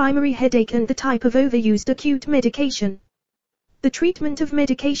initial primary headache and the type of overused acute medication. The treatment of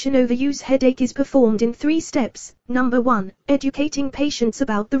medication overuse headache is performed in 3 steps. Number 1, educating patients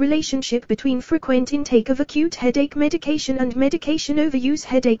about the relationship between frequent intake of acute headache medication and medication overuse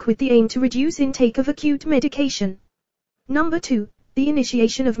headache with the aim to reduce intake of acute medication. Number 2, the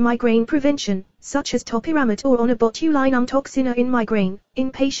initiation of migraine prevention, such as topiramate or onabotulinum toxin in migraine,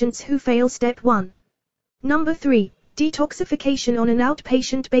 in patients who fail step 1. Number 3, detoxification on an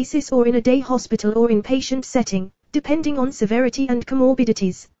outpatient basis or in a day hospital or inpatient setting, depending on severity and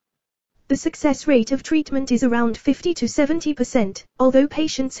comorbidities. The success rate of treatment is around 50 to 70%, although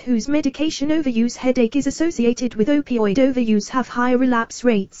patients whose medication overuse headache is associated with opioid overuse have higher relapse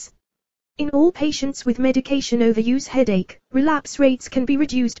rates. In all patients with medication overuse headache, relapse rates can be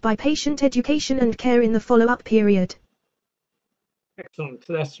reduced by patient education and care in the follow-up period. Excellent.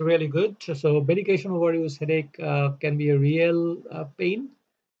 So that's really good. So medication overuse headache can be a real pain.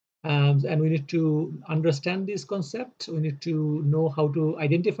 And we need to understand this concept. We need to know how to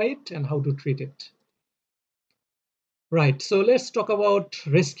identify it and how to treat it. Right. So let's talk about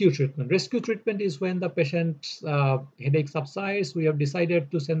rescue treatment. Rescue treatment is when the patient's headache subsides. We have decided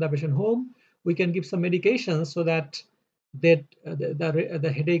to send the patient home. We can give some medications so that the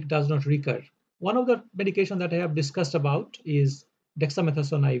headache does not recur. One of the medications that I have discussed about is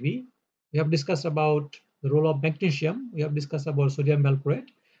dexamethasone IV. We have discussed about the role of magnesium. We have discussed about sodium valproate.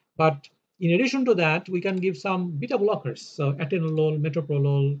 But in addition to that, we can give some beta blockers. So atenolol,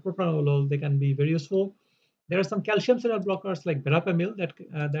 metoprolol, propranolol, they can be very useful. There are some calcium channel blockers like verapamil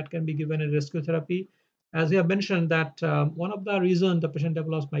that can be given in rescue therapy. As we have mentioned that one of the reasons the patient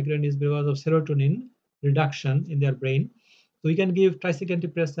develops migraine is because of serotonin reduction in their brain. So we can give tricyclic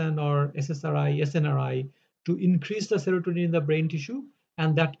antidepressant or SSRI, SNRI to increase the serotonin in the brain tissue,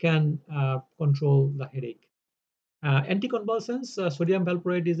 and that can control the headache. Anticonvulsants, sodium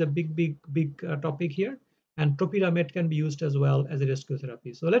valproate is a big topic here, and topiramate can be used as well as a rescue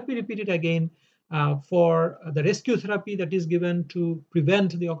therapy. So let me repeat it again. For the rescue therapy that is given to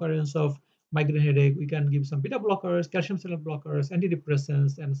prevent the occurrence of migraine headache, we can give some beta blockers, calcium channel blockers,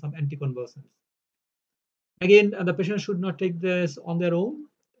 antidepressants, and some anticonvulsants. Again, the patient should not take this on their own.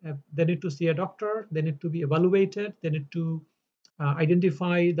 They need to see a doctor. They need to be evaluated. They need to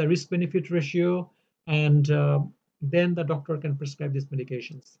identify the risk-benefit ratio, and then the doctor can prescribe these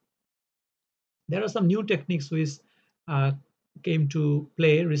medications. There are some new techniques which came to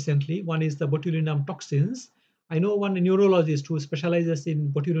play recently. One is the botulinum toxins. I know one neurologist who specializes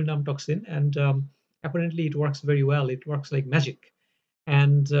in botulinum toxin, and apparently it works very well. It works like magic.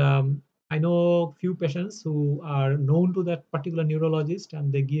 And I know few patients who are known to that particular neurologist,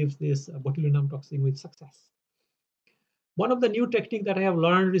 and they give this botulinum toxin with success. One of the new technique that I have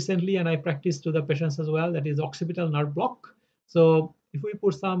learned recently, and I practice to the patients as well, that is occipital nerve block. So if we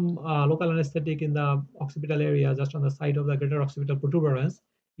put some local anesthetic in the occipital area, just on the side of the greater occipital protuberance,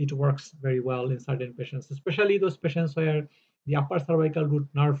 it works very well in certain patients, especially those patients where the upper cervical root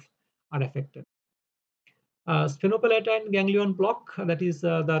nerve are affected. Sphenopalatine ganglion block, that is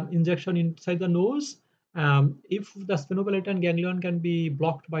the injection inside the nose. If the sphenopalatine ganglion can be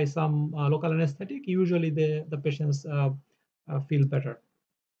blocked by some local anesthetic, usually the patients feel better.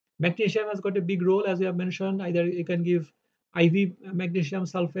 Magnesium has got a big role, as we have mentioned. Either you can give IV magnesium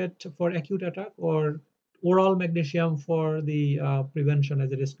sulfate for acute attack or oral magnesium for the prevention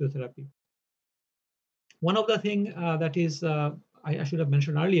as a rescue therapy. One of the thing that is I should have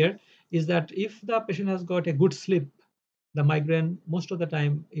mentioned earlier is that if the patient has got a good sleep, the migraine most of the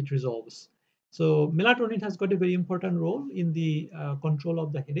time it resolves. So melatonin has got a very important role in the control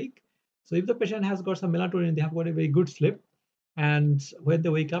of the headache. So if the patient has got some melatonin, they have got a very good sleep, and when they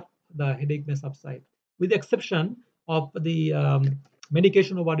wake up, the headache may subside, with the exception of the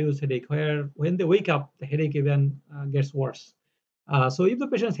medication overuse headache, where when they wake up, the headache even gets worse. So if the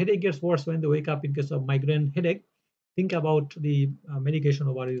patient's headache gets worse when they wake up in case of migraine headache, think about the medication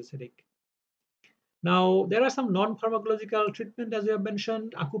overuse headache. Now, there are some non-pharmacological treatment, as we have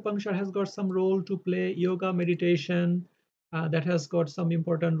mentioned. Acupuncture has got some role to play. Yoga, meditation, that has got some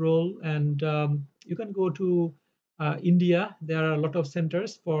important role. And you can go to India. There are a lot of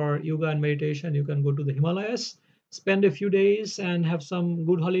centers for yoga and meditation. You can go to the Himalayas, spend a few days and have some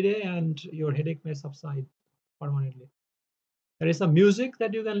good holiday, and your headache may subside permanently. There is some music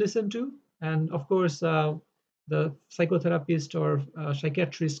that you can listen to. And of course, the psychotherapist or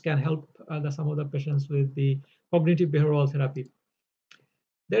psychiatrist can help some of the patients with the cognitive behavioral therapy.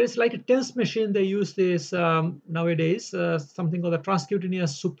 There is like a TENS machine. They use this nowadays, something called the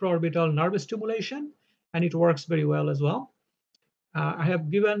transcutaneous supraorbital nerve stimulation, and it works very well as well. I have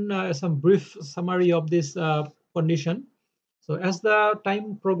given some brief summary of this condition. So as the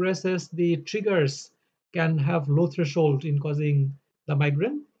time progresses, the triggers can have low threshold in causing the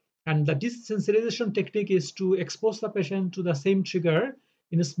migraine. And the desensitization technique is to expose the patient to the same trigger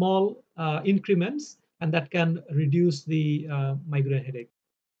in small increments, and that can reduce the migraine headache.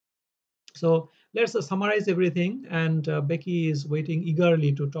 So let's summarize everything. And Becky is waiting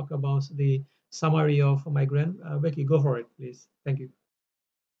eagerly to talk about the summary of migraine. Becky, go for it, please. Thank you.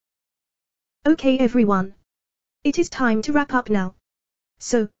 Okay everyone. It is time to wrap up now.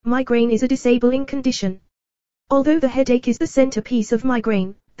 So, migraine is a disabling condition. Although the headache is the centerpiece of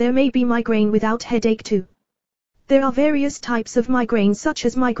migraine, there may be migraine without headache too. There are various types of migraine such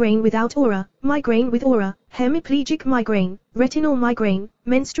as migraine without aura, migraine with aura, hemiplegic migraine, retinal migraine,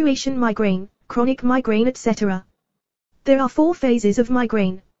 menstruation migraine, chronic migraine etc. There are 4 phases of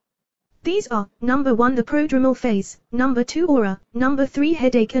migraine. These are, number 1 the prodromal phase, number 2 aura, number 3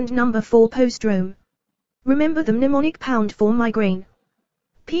 headache and number 4 postdrome. Remember the mnemonic pound for migraine.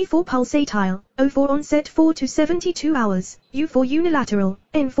 P for pulsatile, O for onset 4 to 72 hours, U for unilateral,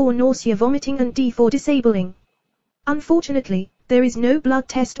 N for nausea vomiting and D for disabling. Unfortunately, there is no blood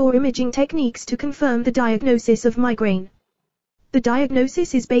test or imaging techniques to confirm the diagnosis of migraine. The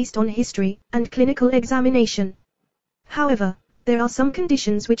diagnosis is based on history and clinical examination. However, there are some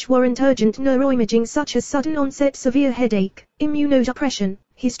conditions which warrant urgent neuroimaging such as sudden onset severe headache, immunosuppression,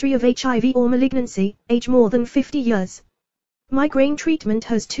 history of HIV or malignancy, age more than 50 years. Migraine treatment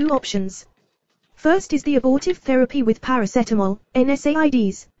has 2 options. First is the abortive therapy with paracetamol,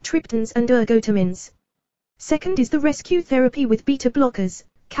 NSAIDs, triptans and ergotamines. Second is the rescue therapy with beta blockers,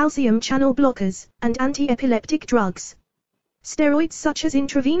 calcium channel blockers, and anti-epileptic drugs. Steroids such as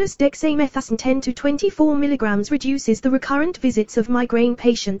intravenous dexamethasone 10 to 24 mg reduces the recurrent visits of migraine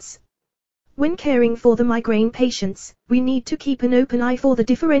patients. When caring for the migraine patients, we need to keep an open eye for the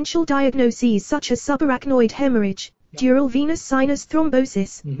differential diagnoses such as subarachnoid hemorrhage, dural venous sinus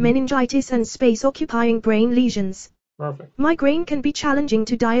thrombosis, meningitis and space-occupying brain lesions. Perfect. Migraine can be challenging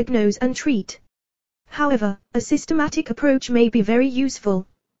to diagnose and treat. However, a systematic approach may be very useful.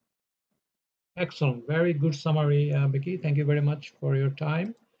 Excellent. Very good summary, Becky. Thank you very much for your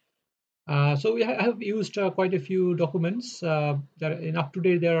time. So we have used quite a few documents. That in up to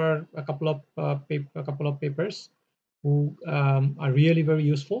date there are a couple of papers who are really very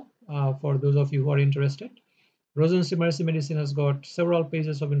useful for those of you who are interested. Rosen's Emergency Medicine has got several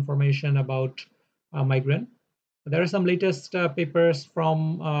pages of information about migraine. There are some latest papers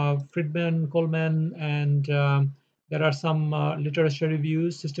from Friedman, Coleman, and there are some literature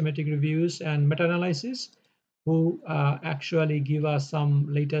reviews, systematic reviews, and meta-analysis who actually give us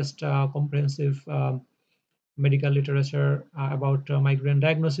some latest comprehensive medical literature about migraine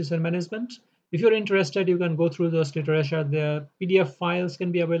diagnosis and management. If you're interested, you can go through those literature. The PDF files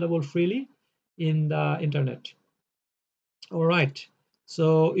can be available freely in the internet. All right.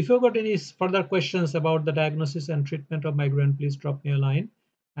 So if you've got any further questions about the diagnosis and treatment of migraine, please drop me a line,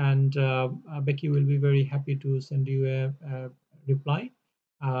 and Becky will be very happy to send you a reply.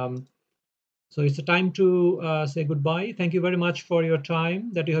 So it's a time to say goodbye. Thank you very much for your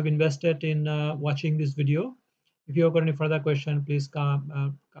time that you have invested in watching this video. If you have got any further question, please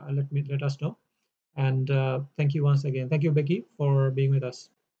let us know. And thank you once again. Thank you, Becky, for being with us.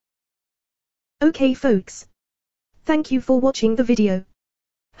 Okay folks. Thank you for watching the video.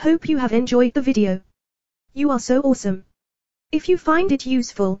 Hope you have enjoyed the video. You are so awesome. If you find it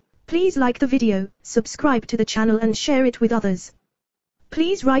useful, please like the video, subscribe to the channel and share it with others.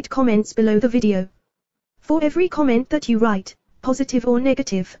 Please write comments below the video. For every comment that you write, positive or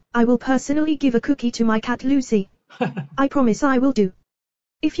negative, I will personally give a cookie to my cat Lucy. I promise I will do.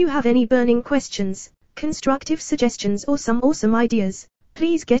 If you have any burning questions, constructive suggestions or some awesome ideas,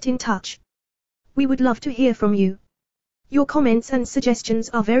 please get in touch. We would love to hear from you. Your comments and suggestions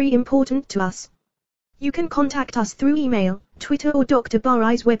are very important to us. You can contact us through email, Twitter or Dr.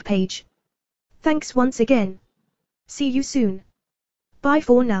 Barai's webpage. Thanks once again. See you soon. Bye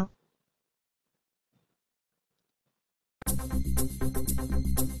for now.